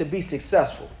able to be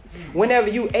successful, Whenever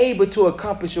you able to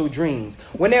accomplish your dreams,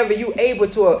 whenever you able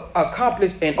to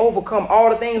accomplish and overcome all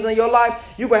the things in your life,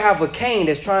 you're going to have a Cain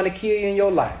that's trying to kill you in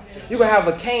your life. You're going to have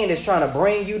a Cain that's trying to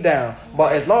bring you down.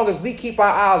 But as long as we keep our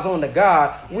eyes on the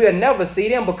God, we'll never see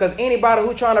them, because anybody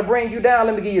who's trying to bring you down,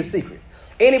 let me give you a secret.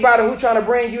 Anybody who's trying to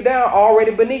bring you down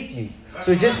already beneath you.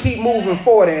 So just keep moving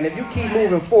forward. And if you keep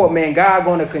moving forward, man, God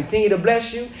going to continue to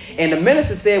bless you. And the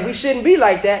minister said we shouldn't be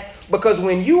like that, because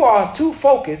when you are too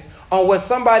focused on what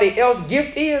somebody else's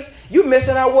gift is, you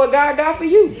missing out what God got for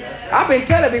you. I've been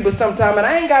telling people sometimes, and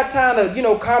I ain't got time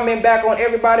to, comment back on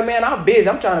everybody, man. I'm busy.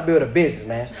 I'm trying to build a business,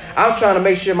 man. I'm trying to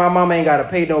make sure my mama ain't got to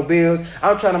pay no bills.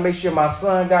 I'm trying to make sure my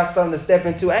son got something to step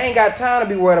into. I ain't got time to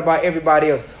be worried about everybody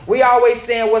else. We always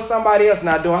saying what somebody else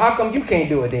not doing. How come you can't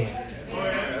do it then?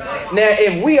 Now,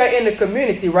 if we are in the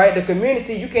community, right, the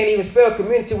community, you can't even spell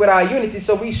community without unity,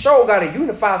 so we sure got to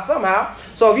unify somehow.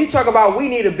 So if you talk about we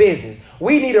need a business,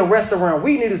 we need a restaurant,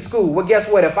 we need a school, well,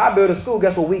 guess what? If I build a school,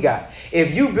 guess what we got?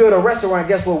 If you build a restaurant,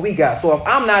 guess what we got? So if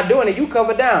I'm not doing it, you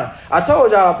cover down. I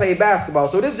told y'all I play basketball,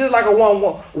 so this is just like a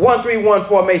 1-3-1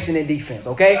 formation in defense,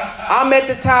 okay? I'm at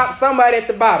the top, somebody at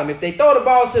the bottom. If they throw the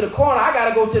ball to the corner, I got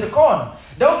to go to the corner.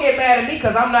 Don't get mad at me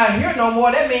because I'm not here no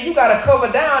more. That means you got to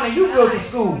cover down and you build the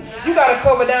school. You got to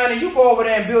cover down and you go over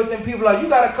there and build them people up. You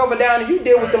got to cover down and you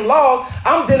deal with them laws.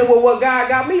 I'm dealing with what God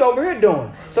got me over here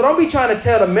doing. So don't be trying to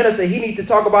tell the minister he needs to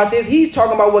talk about this. He's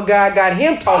talking about what God got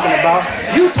him talking about.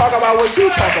 You talk about what you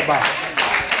talk about.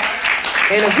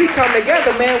 And if we come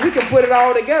together, man, we can put it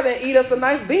all together and eat us a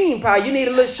nice bean pie. You need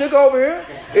a little sugar over here.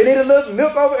 You need a little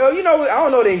milk over here. I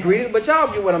don't know the ingredients, but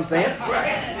y'all get what I'm saying.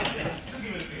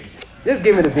 Just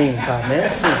give me the bean pie,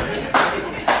 man.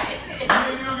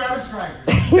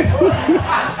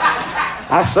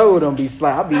 I sure don't be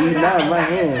sly. I be eating out in my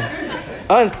hand.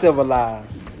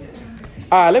 Uncivilized.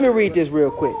 All right, let me read this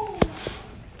real quick.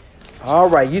 All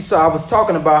right, you saw I was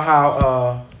talking about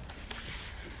how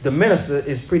the minister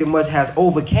is pretty much has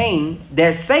overcame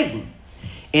that Satan.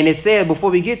 And it says,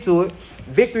 before we get to it,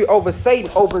 victory over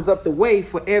Satan opens up the way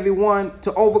for everyone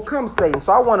to overcome Satan.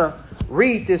 So I want to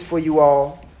read this for you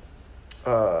all.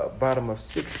 Bottom of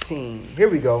 16. Here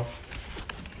we go.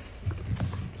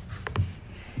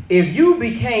 If you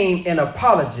became an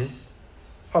apologist,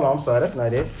 hold on, I'm sorry, that's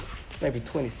not it. Maybe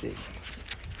 26.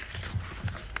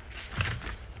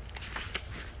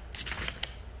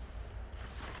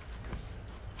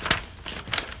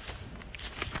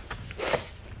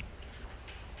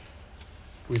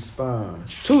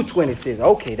 Response 226.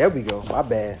 Okay, there we go. My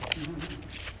bad.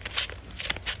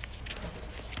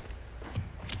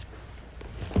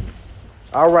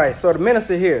 All right, so the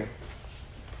minister here,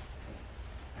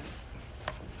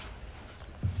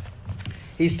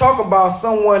 he's talking about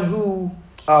someone who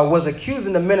was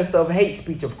accusing the minister of hate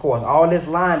speech, of course. All this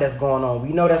line that's going on.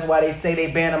 We know that's why they say they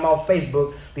banned him off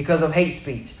Facebook, because of hate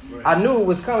speech. Right. I knew it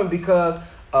was coming because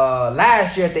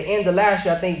last year, at the end of last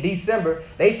year, I think December,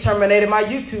 they terminated my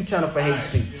YouTube channel for hate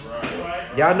speech. Right.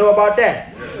 Y'all know about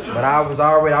that? Yes. But I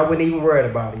wasn't even worried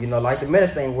about it. Like the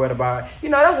minister ain't worried about it.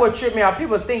 That's what tripped me out.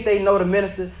 People think they know the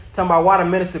minister, talking about why the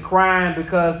minister crying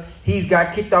because he's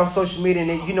got kicked off social media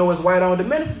and it's white on. The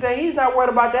minister said he's not worried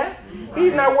about that.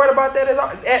 He's not worried about that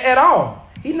at all.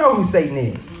 He knows who Satan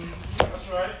is. That's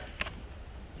right.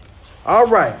 All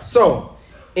right. So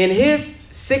in his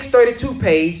 632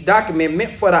 page document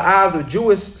meant for the eyes of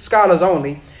Jewish scholars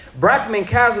only, Brackman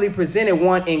casually presented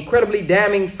one incredibly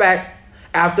damning fact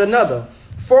after another.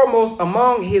 Foremost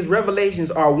among his revelations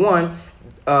are one,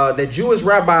 the Jewish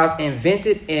rabbis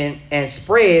invented and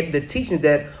spread the teachings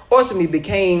that ultimately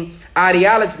became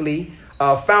ideologically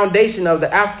foundation of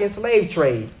the African slave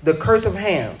trade, the curse of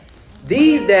Ham.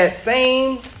 These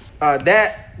same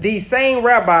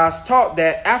rabbis taught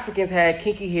that Africans had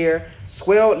kinky hair,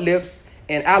 swelled lips,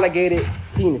 and alligator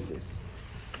penises.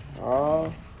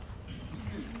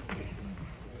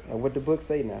 What the book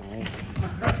say now, right?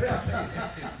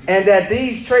 And that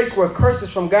these traits were curses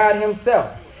from God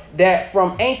himself. That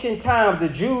from ancient times, the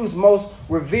Jews' most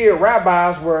revered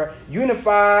rabbis were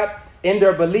unified in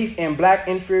their belief in black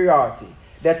inferiority.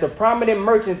 That the prominent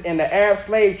merchants in the Arab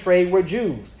slave trade were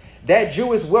Jews. That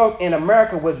Jewish wealth in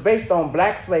America was based on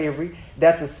black slavery.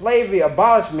 That the slavery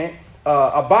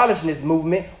abolitionist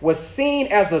movement was seen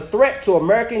as a threat to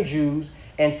American Jews.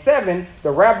 And 7, the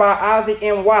Rabbi Isaac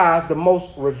M. Wise, the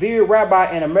most revered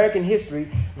rabbi in American history,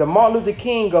 the Martin Luther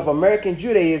King of American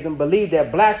Judaism, believed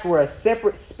that blacks were a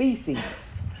separate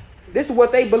species. This is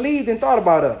what they believed and thought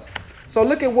about us. So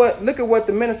look at what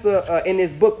the minister in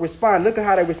this book responded. Look at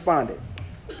how they responded.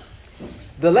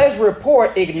 The alleged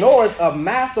report ignores a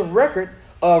massive record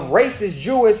of racist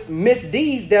Jewish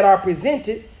misdeeds that are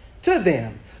presented to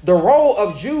them. The role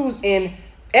of Jews in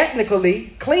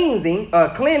ethnically cleansing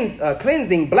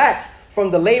blacks from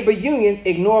the labor unions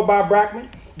ignored by Brackman.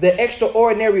 The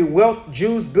extraordinary wealth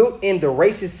Jews built in the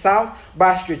racist South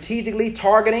by strategically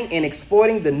targeting and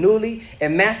exploiting the newly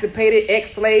emancipated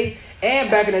ex-slaves.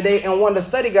 And back in the day, in one of the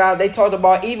study guides, they talked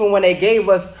about even when they gave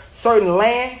us certain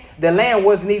land, the land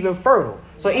wasn't even fertile.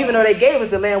 So even though they gave us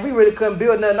the land, we really couldn't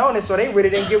build nothing on it, so they really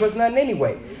didn't give us nothing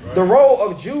anyway. Right. The role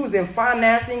of Jews in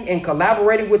financing and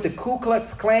collaborating with the Ku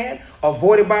Klux Klan,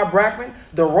 avoided by Brackman.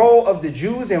 The role of the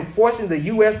Jews in forcing the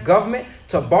U.S. government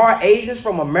to bar Asians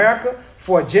from America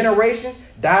for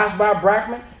generations, dies by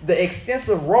Brackman. The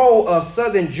extensive role of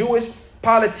Southern Jewish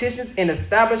politicians in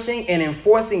establishing and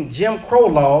enforcing Jim Crow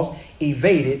laws,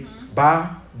 evaded by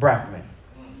Brackman.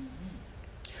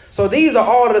 So these are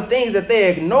all the things that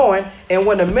they're ignoring. And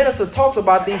when the minister talks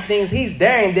about these things, he's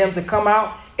daring them to come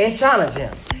out and challenge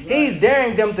him. He's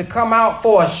daring them to come out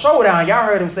for a showdown. Y'all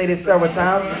heard him say this several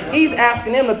times. He's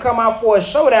asking them to come out for a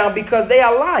showdown because they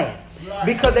are lying.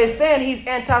 Because they're saying he's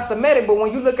anti-Semitic, but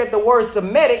when you look at the word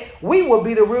Semitic, we will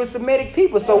be the real Semitic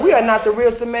people. So we are not the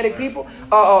real Semitic people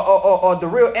or the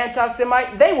real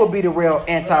anti-Semite. They will be the real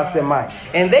anti-Semite.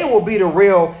 And they will be the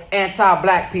real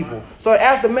anti-black people. So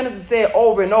as the minister said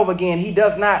over and over again, he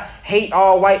does not hate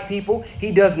all white people. He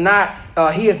is not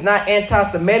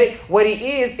anti-Semitic. What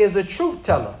he is a truth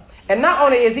teller. And not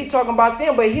only is he talking about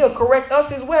them, but he'll correct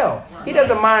us as well. He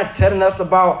doesn't mind telling us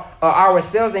about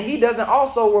ourselves, and he doesn't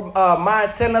also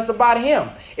mind telling us about him.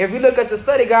 If you look at the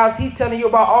study guys, he's telling you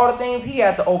about all the things he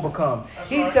had to overcome.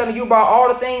 He's telling you about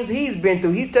all the things he's been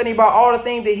through. He's telling you about all the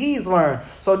things that he's learned.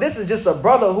 So this is just a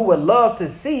brother who would love to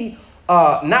see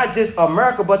not just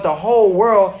America, but the whole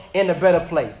world in a better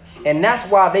place. And that's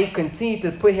why they continue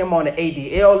to put him on the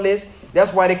ADL list.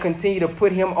 That's why they continue to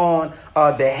put him on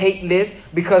the hate list,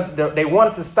 because they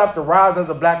wanted to stop the rise of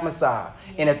the Black Messiah.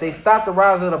 And if they stop the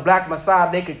rise of the Black Messiah,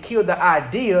 they could kill the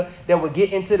idea that would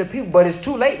get into the people. But it's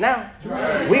too late now.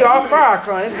 We are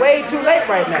Farrakhan. It's way too late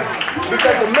right now.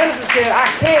 Because the minister said, I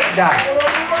can't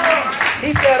die.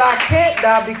 He said, I can't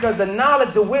die because the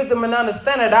knowledge, the wisdom, and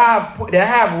understanding that I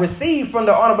have received from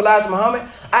the Honorable Elijah Muhammad,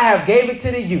 I have gave it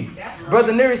to the youth.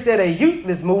 Brother Neri said a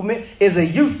youthless movement is a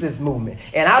useless movement.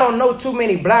 And I don't know too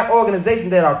many black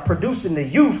organizations that are producing the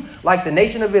youth like the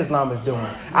Nation of Islam is doing.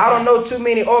 I don't know too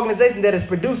many organizations that is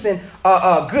producing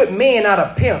good men out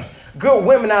of pimps, good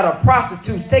women out of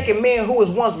prostitutes, taking men who was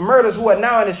once murderers who are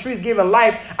now in the streets giving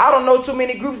life. I don't know too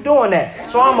many groups doing that.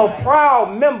 So I'm a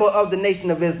proud member of the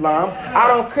Nation of Islam. I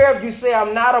don't care if you say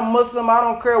I'm not a Muslim. I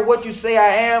don't care what you say I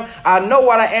am. I know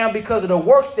what I am because of the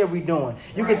works that we're doing.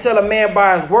 You can tell a man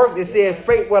by his works. It says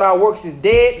faith without works is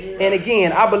dead. And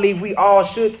again, I believe we all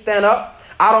should stand up.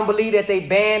 I don't believe that they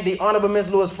banned the Honorable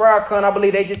Mr. Louis Farrakhan. I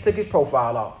believe they just took his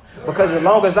profile off. Because as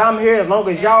long as I'm here, as long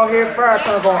as y'all here,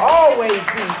 Farrakhan gonna always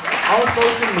be on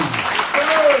social media.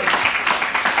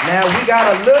 Now we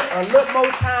got a little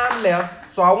more time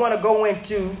left, so I want to go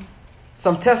into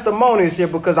some testimonies here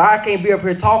because I can't be up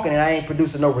here talking and I ain't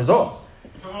producing no results.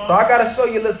 So I got to show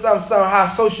you a little something how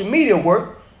social media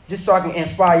work, just so I can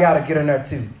inspire y'all to get in there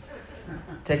too.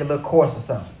 Take a little course or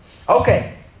something.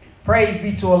 Okay, praise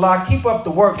be to Allah. Keep up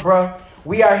the work, bro.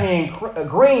 We are here in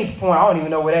Greens Point. I don't even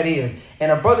know where that is.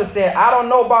 And a brother said, I don't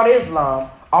know about Islam.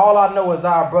 All I know is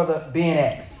our brother Ben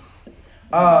X.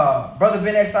 Brother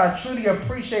Ben X, I truly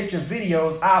appreciate your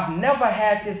videos. I've never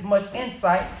had this much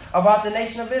insight about the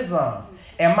Nation of Islam.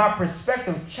 And my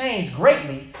perspective changed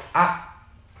greatly.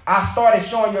 I started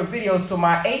showing your videos to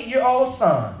my 8-year-old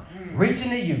son, reaching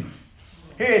the youth.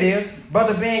 Here it is.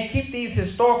 Brother Ben, keep these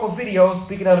historical videos,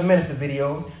 speaking of the minister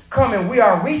videos, coming. We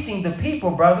are reaching the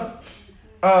people, brother.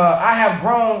 I have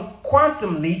grown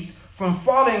quantum leaps from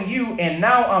following you, and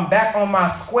now I'm back on my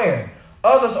square.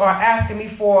 Others are asking me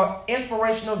for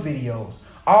inspirational videos.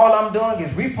 All I'm doing is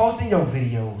reposting your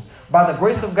videos. By the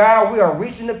grace of God, we are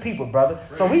reaching the people, brother.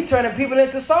 So we turning people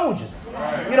into soldiers.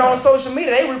 You know, on social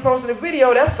media, they reposted a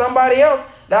video. That's somebody else.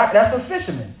 That's a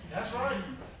fisherman. That's right.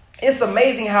 It's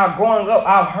amazing how growing up,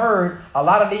 I've heard a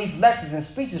lot of these lectures and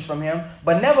speeches from him,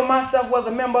 but never myself was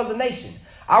a member of the nation.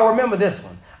 I remember this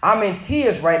one. I'm in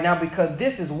tears right now because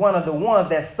this is one of the ones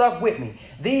that stuck with me.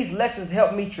 These lectures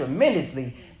helped me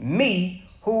tremendously, me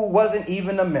who wasn't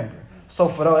even a member. So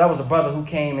for those, that was a brother who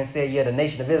came and said, yeah, the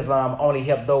Nation of Islam only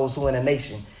helped those who in the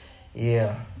nation.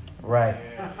 Yeah, right.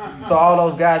 So all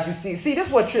those guys you see, this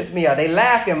is what trips me out. They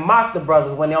laugh and mock the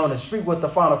brothers when they're on the street with the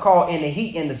final call in the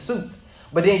heat in the suits.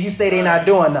 But then you say they're not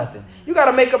doing nothing. You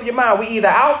got to make up your mind. We either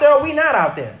out there or we not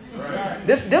out there. Right.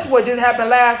 This what just happened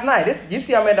last night. You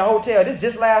see I'm at the hotel. This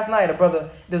just last night. A brother,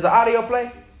 there's an audio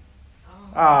play.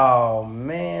 Oh,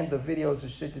 man. The videos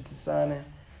restricted to signing.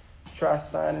 Try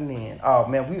signing in. Oh,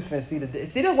 man, we was finna see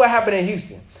this is what happened in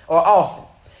Houston or Austin.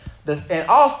 In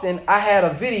Austin, I had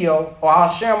a video, or I'll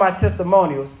share my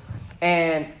testimonials,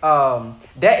 and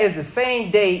that is the same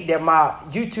day that my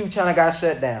YouTube channel got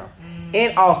shut down.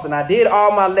 In Austin, I did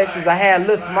all my lectures. I had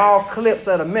little small clips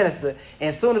of the minister, and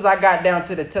as soon as I got down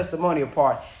to the testimonial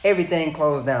part, everything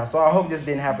closed down. So I hope this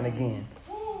didn't happen again.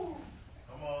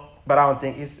 But I don't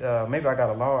think it's, maybe I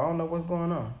got a law. I don't know what's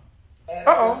going on. And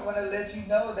I just want to let you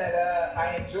know that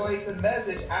I enjoyed the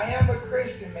message. I am a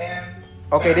Christian, man.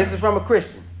 Okay, this is from a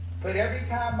Christian. But every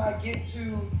time I get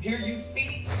to hear you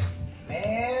speak,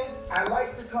 man, I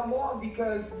like to come on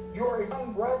because you're a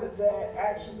young brother that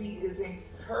actually is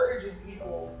encouraging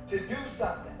people to do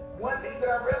something. One thing that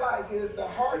I realize is the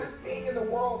hardest thing in the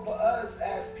world for us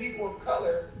as people of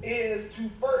color is to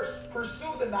first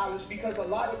pursue the knowledge, because a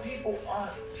lot of people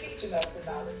aren't teaching us the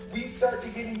knowledge. We start to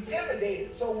get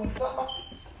intimidated. So when somebody...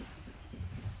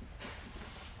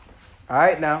 All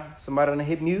right, now, somebody gonna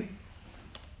hit mute.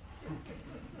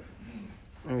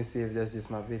 Let me see if that's just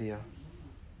my video.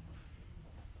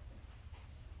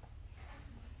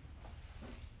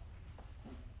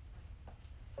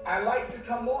 I like to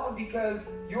come on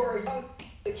because you're a young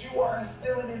that you are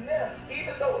instilling in them.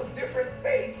 Even though it's different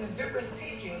faiths and different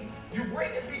teachings, you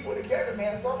bringing people together,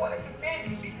 man. So I want to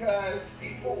commend you because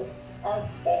people are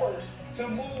forced to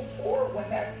move forward when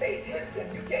that faith hits them.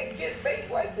 You can't get faith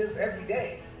like this every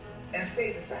day and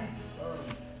stay the same.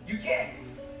 You can't.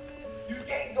 You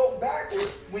can't go backward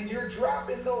when you're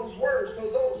dropping those words. So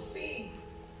those seeds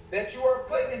that you are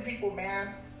putting in people,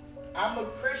 man. I'm a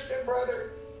Christian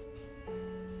brother.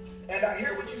 And I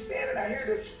hear what you're saying, and I hear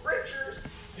the scriptures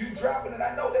you dropping, and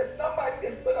I know that somebody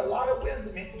that put a lot of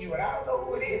wisdom into you, and I don't know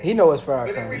who it is. He knows it's fire.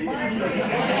 But it reminds me of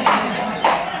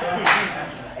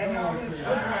and how his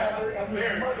grandmother and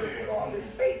his mother put all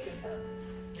this faith in her.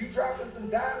 You dropping some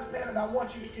dimes, man, and I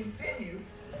want you to continue.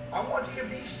 I want you to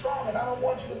be strong, and I don't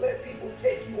want you to let people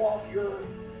take you off your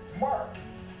mark.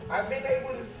 I've been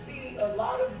able to see a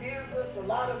lot of business, a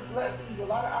lot of blessings, a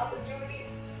lot of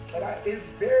opportunities. But it's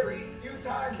very few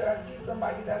times that I see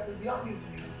somebody that's as young as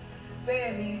you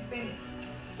saying these things.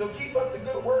 So keep up the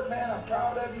good work, man. I'm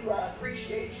proud of you. I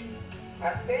appreciate you. I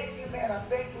thank you, man. I'm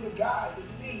thankful to God to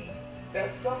see that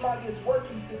somebody is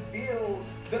working to build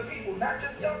the people, not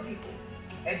just young people.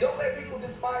 And don't let people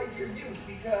despise your youth,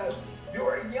 because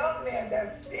you're a young man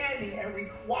that's standing and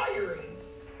requiring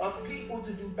of people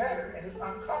to do better. And it's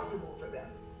uncomfortable for them,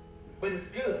 but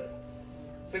it's good.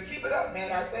 So keep it up,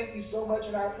 man. I thank you so much,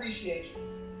 and I appreciate you.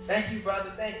 Thank you,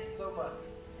 brother. Thank you so much.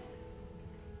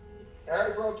 All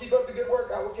right, bro. Keep up the good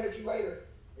work. I will catch you later.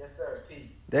 Yes, sir. Peace.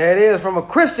 There it is from a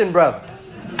Christian brother.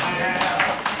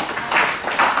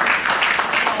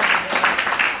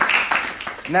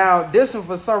 Now, this one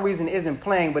for some reason isn't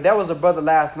playing, but that was a brother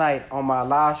last night on my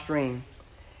live stream.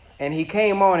 And he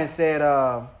came on and said,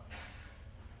 matter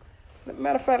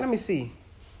of fact, let me see.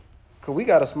 Because we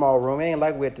got a small room. It ain't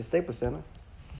like we're at the Staples Center.